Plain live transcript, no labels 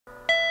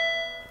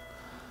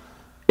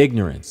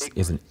Ignorance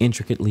is an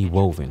intricately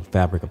woven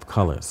fabric of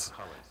colors,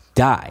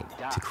 dyed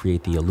to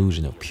create the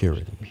illusion of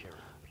purity,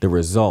 the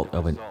result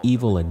of an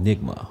evil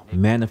enigma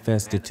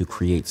manifested to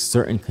create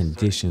certain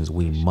conditions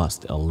we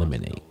must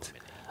eliminate.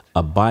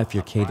 A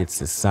bifurcated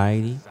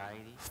society,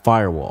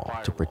 firewall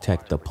to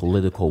protect the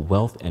political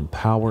wealth and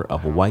power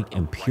of white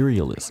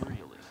imperialism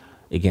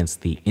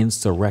against the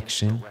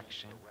insurrection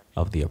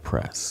of the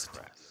oppressed.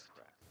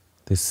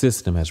 This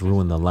system has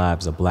ruined the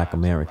lives of Black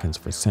Americans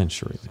for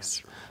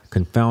centuries,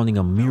 confounding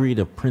a myriad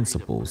of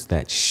principles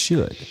that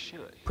should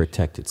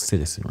protect its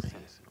citizenry.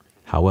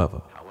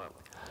 However,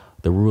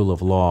 the rule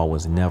of law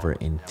was never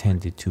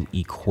intended to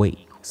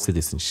equate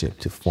citizenship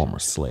to former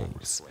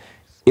slaves,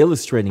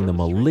 illustrating the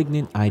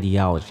malignant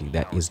ideology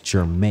that is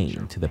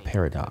germane to the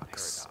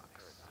paradox.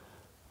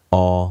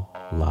 All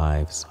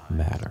lives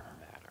matter.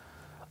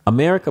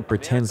 America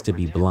pretends to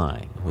be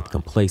blind with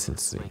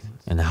complacency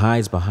and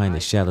hides behind the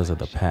shadows of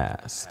the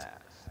past,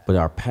 but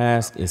our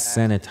past is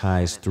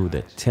sanitized through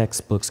the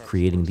textbooks,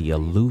 creating the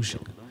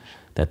illusion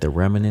that the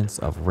remnants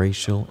of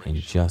racial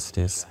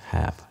injustice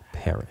have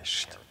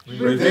perished.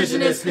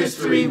 Revisionist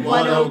History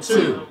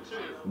 102,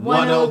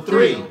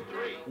 103,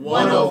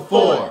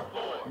 104,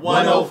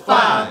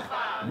 105,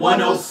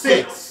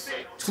 106.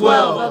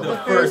 12 of the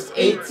first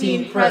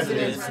 18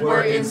 presidents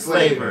were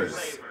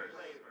enslavers.